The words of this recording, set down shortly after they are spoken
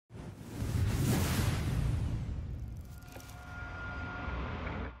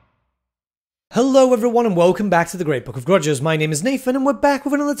Hello everyone and welcome back to the Great Book of Grudges. My name is Nathan and we're back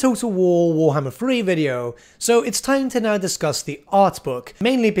with another Total War Warhammer 3 video. So it's time to now discuss the art book,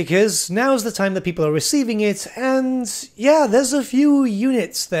 mainly because now's the time that people are receiving it, and yeah, there's a few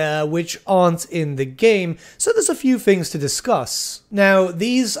units there which aren't in the game, so there's a few things to discuss. Now,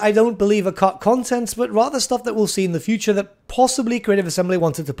 these I don't believe are cut contents, but rather stuff that we'll see in the future that possibly Creative Assembly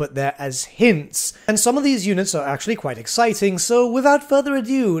wanted to put there as hints. And some of these units are actually quite exciting, so without further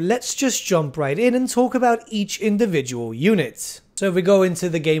ado, let's just jump right in and talk about each individual unit. So if we go into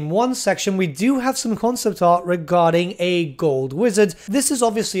the Game 1 section, we do have some concept art regarding a Gold Wizard. This is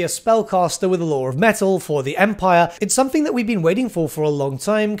obviously a spellcaster with a lore of metal for the Empire. It's something that we've been waiting for a long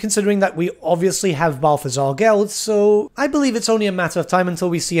time, considering that we obviously have Balthazar Geld, so I believe it's only a matter of time until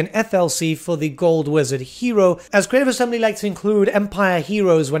we see an FLC for the Gold Wizard hero, as Creative Assembly like to include Empire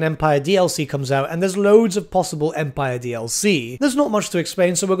heroes when Empire DLC comes out, and there's loads of possible Empire DLC. There's not much to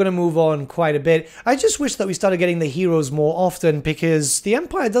explain, so we're going to move on quite a bit. I just wish that we started getting the heroes more often, because the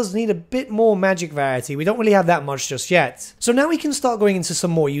Empire does need a bit more magic variety. We don't really have that much just yet. So now we can start going into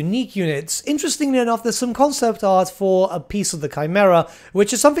some more unique units. Interestingly enough, there's some concept art for a piece of the Chimera,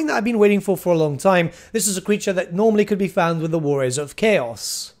 which is something that I've been waiting for a long time. This is a creature that normally could be found with the Warriors of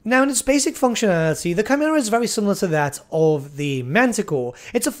Chaos. Now, in its basic functionality, the Chimera is very similar to that of the Manticore.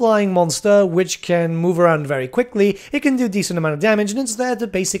 It's a flying monster which can move around very quickly, it can do a decent amount of damage, and it's there to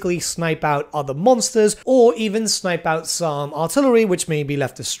basically snipe out other monsters, or even snipe out some artillery which may be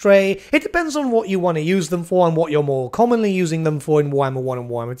left astray. It depends on what you want to use them for and what you're more commonly using them for in Warhammer 1 and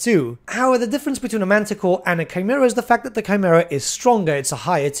Warhammer 2. However, the difference between a Manticore and a Chimera is the fact that the Chimera is stronger, it's a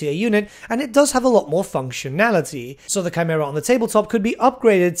higher tier unit, and it does have a lot more functionality. So the Chimera on the tabletop could be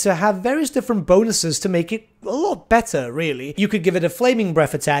upgraded to have various different bonuses to make it a lot better, really. You could give it a flaming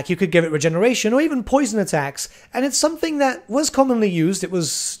breath attack, you could give it regeneration, or even poison attacks, and it's something that was commonly used. It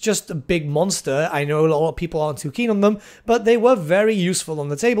was just a big monster. I know a lot of people aren't too keen on them, but they were very useful on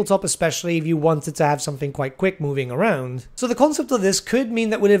the tabletop, especially if you wanted to have something quite quick moving around. So the concept of this could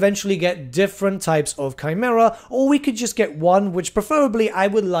mean that we'd eventually get different types of Chimera, or we could just get one, which preferably I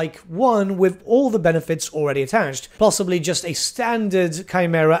would like one with all the benefits already attached. Possibly just a standard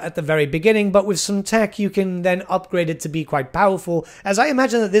Chimera at the very beginning, but with some tech you can then upgrade it to be quite powerful, as I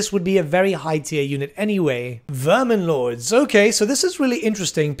imagine that this would be a very high tier unit anyway. Vermin Lords. Okay, so this is really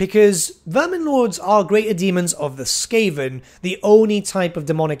interesting because Vermin Lords are greater demons of the Skaven, the only type of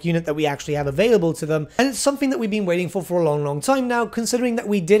demonic unit that we actually have available to them, and it's something that we've been waiting for a long time now, considering that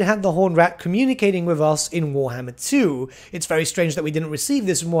we did have the Horned Rat communicating with us in Warhammer 2. It's very strange that we didn't receive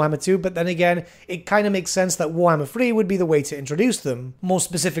this in Warhammer 2, but then again, it kind of makes sense that Warhammer 3 would be the way to introduce them. More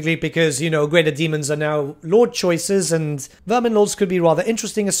specifically because, you know, greater demons are now Lord choices, and Vermin Lords could be rather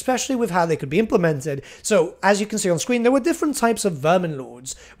interesting, especially with how they could be implemented. So, as you can see on screen, there were different types of Vermin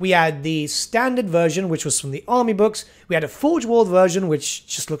Lords. We had the standard version, which was from the army books, we had a Forge World version, which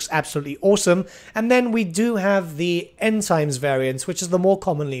just looks absolutely awesome, and then we do have the End Times variant, which is the more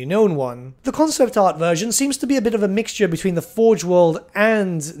commonly known one. The concept art version seems to be a bit of a mixture between the Forge World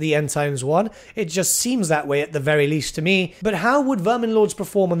and the End Times one. It just seems that way at the very least to me. But how would Vermin Lords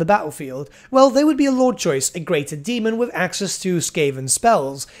perform on the battlefield? Well, they would be a Lord choice, a greater demon with access to Skaven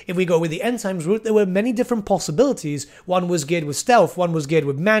spells. If we go with the End Times route, there were many different possibilities. One was geared with stealth, one was geared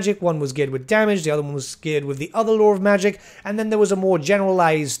with magic, one was geared with damage, the other one was geared with the other lore of magic, and then there was a more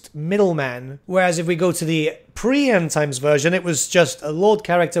generalized middleman. Whereas if we go to the pre-End Times version, it was just a Lord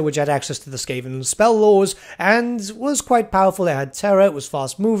character which had access to the Skaven spell laws and was quite powerful. It had terror, it was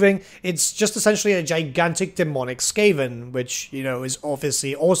fast moving. It's just essentially a gigantic demonic Skaven, which, you know, is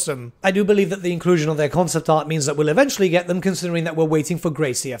obviously awesome. I do believe that the inclusion of their concept art means that we'll eventually get them, considering that we're waiting for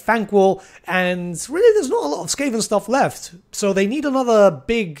Gracia Thankwall, and really there's not a lot of Skaven stuff left. So they need another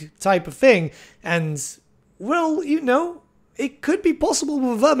big type of thing, and, well, you know, it could be possible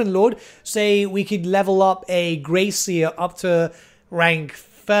with a Vermin Lord. Say we could level up a Gracia up to rank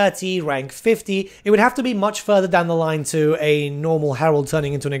 30, rank 50. It would have to be much further down the line to a normal Herald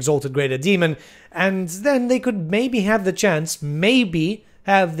turning into an Exalted Greater Demon, and then they could maybe have the chance,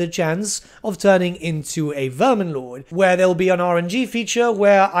 of turning into a Vermin Lord, where there'll be an RNG feature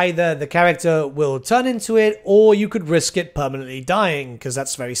where either the character will turn into it, or you could risk it permanently dying, because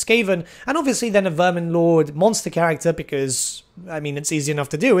that's very Skaven, and obviously then a Vermin Lord monster character, because, I mean, it's easy enough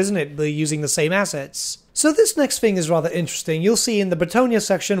to do, isn't it? They're using the same assets. So this next thing is rather interesting. You'll see in the Bretonia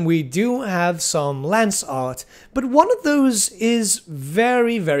section we do have some lance art, but one of those is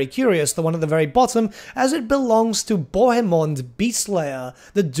very curious, the one at the very bottom, as it belongs to Bohemond Beastslayer,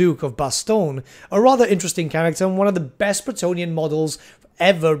 the Duke of Bastogne, a rather interesting character and one of the best Bretonian models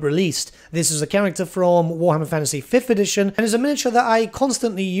ever released. This is a character from Warhammer Fantasy 5th edition, and is a miniature that I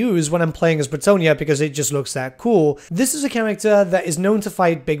constantly use when I'm playing as Bretonnia because it just looks that cool. This is a character that is known to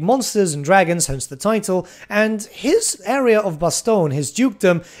fight big monsters and dragons, hence the title, and his area of Baston, his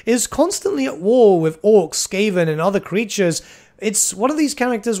dukedom, is constantly at war with orcs, skaven, and other creatures. It's one of these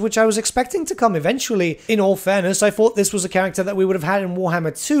characters which I was expecting to come eventually. In all fairness, I thought this was a character that we would have had in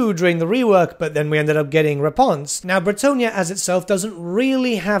Warhammer 2 during the rework, but then we ended up getting Reponse. Now, Bretonnia as itself doesn't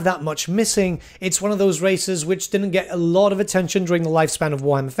really have that much missing. It's one of those races which didn't get a lot of attention during the lifespan of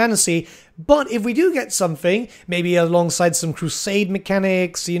Warhammer Fantasy, but if we do get something, maybe alongside some crusade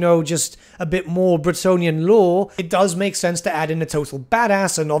mechanics, you know, just a bit more Bretonian lore, it does make sense to add in a total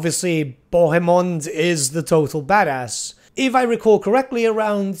badass, and obviously Bohemond is the total badass. If I recall correctly,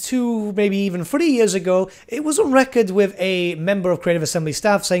 around 2, maybe even 3 years ago, it was on record with a member of Creative Assembly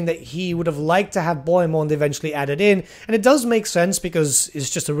staff saying that he would have liked to have Bohemond eventually added in, and it does make sense because it's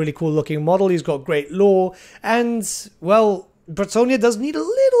just a really cool looking model, he's got great lore, and, well, Bretonnia does need a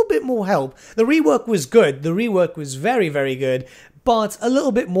little bit more help. The rework was good, the rework was very, very good, but a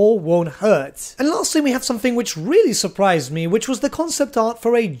little bit more won't hurt. And lastly, we have something which really surprised me, which was the concept art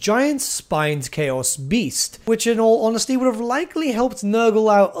for a giant spined chaos beast, which in all honesty would have likely helped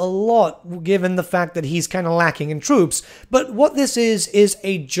Nurgle out a lot given the fact that he's kind of lacking in troops. But what this is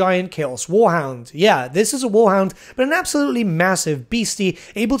a giant chaos warhound. Yeah, this is a warhound, but an absolutely massive beastie,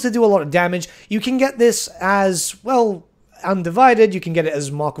 able to do a lot of damage. You can get this as, well, undivided, you can get it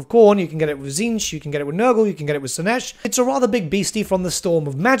as Mark of Khorne, you can get it with Tzeentch, you can get it with Nurgle, you can get it with Slaanesh. It's a rather big beastie from the Storm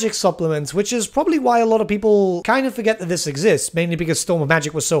of Magic supplement, which is probably why a lot of people kind of forget that this exists, mainly because Storm of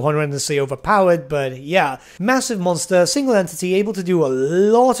Magic was so horrendously overpowered, but yeah. Massive monster, single entity, able to do a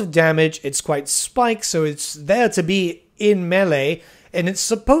lot of damage, it's quite spiked, so it's there to be in melee, and it's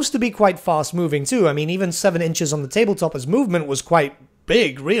supposed to be quite fast moving too. I mean, even 7 inches on the tabletop as movement was quite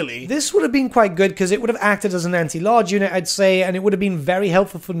big, really. This would have been quite good because it would have acted as an anti-large unit, I'd say, and it would have been very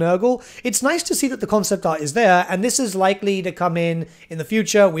helpful for Nurgle. It's nice to see that the concept art is there, and this is likely to come in the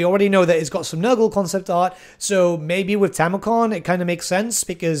future. We already know that it's got some Nurgle concept art, so maybe with Tamokon it kind of makes sense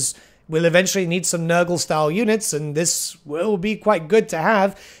because we'll eventually need some Nurgle-style units, and this will be quite good to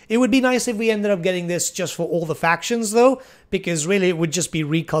have. It would be nice if we ended up getting this just for all the factions, though, because really it would just be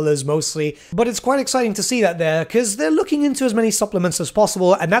recolors mostly. But it's quite exciting to see that there, because they're looking into as many supplements as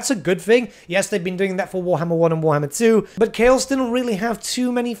possible, and that's a good thing. Yes, they've been doing that for Warhammer 1 and Warhammer 2, but Chaos didn't really have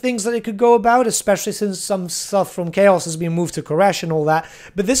too many things that it could go about, especially since some stuff from Chaos has been moved to Koresh and all that.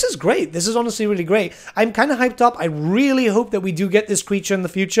 But this is great. This is honestly really great. I'm kind of hyped up. I really hope that we do get this creature in the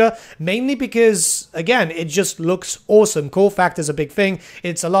future, mainly because, again, it just looks awesome. Core factor is a big thing.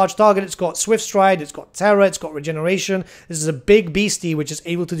 It's a large target. It's got Swift Stride. It's got Terror. It's got Regeneration. This is a big beastie which is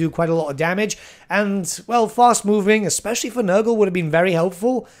able to do quite a lot of damage, and, well, fast moving, especially for Nurgle, would have been very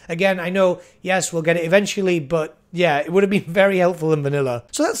helpful. Again, I know, yes, we'll get it eventually, but yeah, it would have been very helpful in vanilla.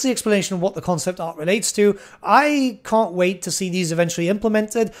 So that's the explanation of what the concept art relates to. I can't wait to see these eventually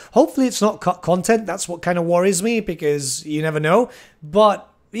implemented. Hopefully it's not cut content. That's what kind of worries me, because you never know. But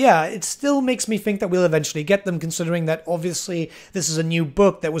yeah, it still makes me think that we'll eventually get them, considering that obviously this is a new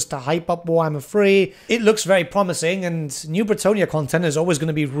book that was to hype up Warhammer 3. It looks very promising, and new Bretonnia content is always going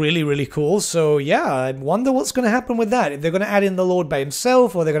to be really, really cool. So yeah, I wonder what's going to happen with that. If they're going to add in the Lord by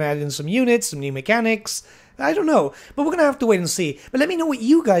himself, or they're going to add in some units, some new mechanics. I don't know, but we're going to have to wait and see. But let me know what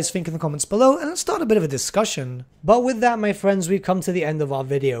you guys think in the comments below, and let's start a bit of a discussion. But with that, my friends, we've come to the end of our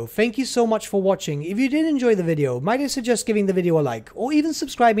video. Thank you so much for watching. If you did enjoy the video, might I suggest giving the video a like, or even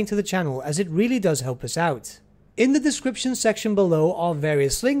subscribing to the channel, as it really does help us out. In the description section below are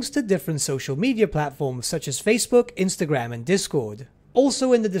various links to different social media platforms, such as Facebook, Instagram, and Discord.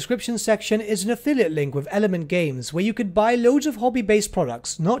 Also in the description section is an affiliate link with Element Games, where you could buy loads of hobby-based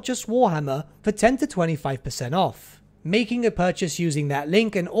products, not just Warhammer, for 10 to 25% off. Making a purchase using that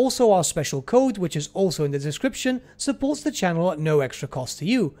link and also our special code, which is also in the description, supports the channel at no extra cost to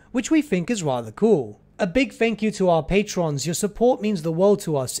you, which we think is rather cool. A big thank you to our patrons. Your support means the world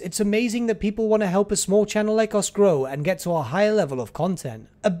to us. It's amazing that people want to help a small channel like us grow and get to a higher level of content.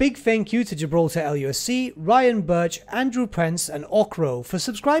 A big thank you to Gibraltar LUSC, Ryan Bertsche, Andrew Prince, and Okro for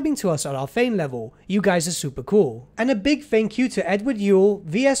subscribing to us at our Fane level. You guys are super cool. And a big thank you to Edward Yule,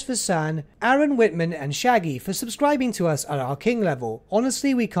 VS Vasan, Aaron Whitman, and Shaggy for subscribing to us at our King level.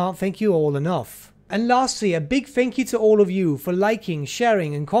 Honestly, we can't thank you all enough. And lastly, a big thank you to all of you for liking,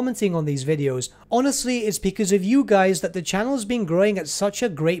 sharing, and commenting on these videos. Honestly, it's because of you guys that the channel has been growing at such a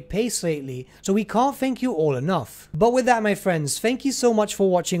great pace lately, so we can't thank you all enough. But with that, my friends, thank you so much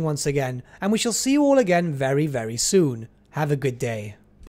for watching once again, and we shall see you all again very, very soon. Have a good day.